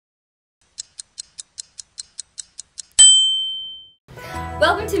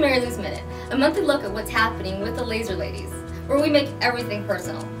Welcome to Marylou's Minute, a monthly look at what's happening with the Lazer Ladies, where we make everything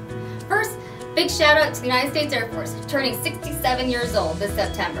personal. First, big shout out to the United States Air Force, turning 67 years old this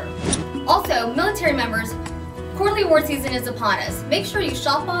September. Also, military members, quarterly award season is upon us. Make sure you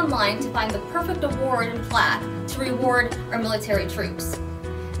shop online to find the perfect award and plaque to reward our military troops.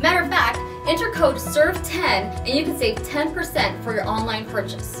 Matter of fact, enter code SERVE10 and you can save 10% for your online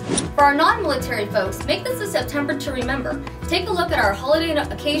purchase. For our non-military folks, make this a September to remember. Take a look at our holiday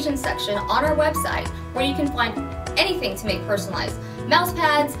occasion section on our website where you can find anything to make personalized. Mouse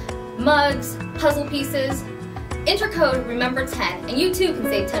pads, mugs, puzzle pieces. Enter code REMEMBER10 and you too can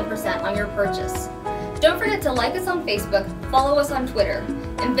save 10% on your purchase. Don't forget to like us on Facebook, follow us on Twitter,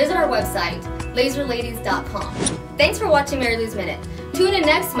 and visit our website, lazerladies.com. Thanks for watching Marylou's Minute. Tune in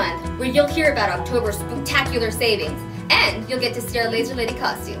next month where you'll hear about October's spectacular savings and you'll get to see our Lazer Lady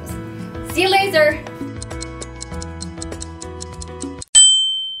costumes. See you later!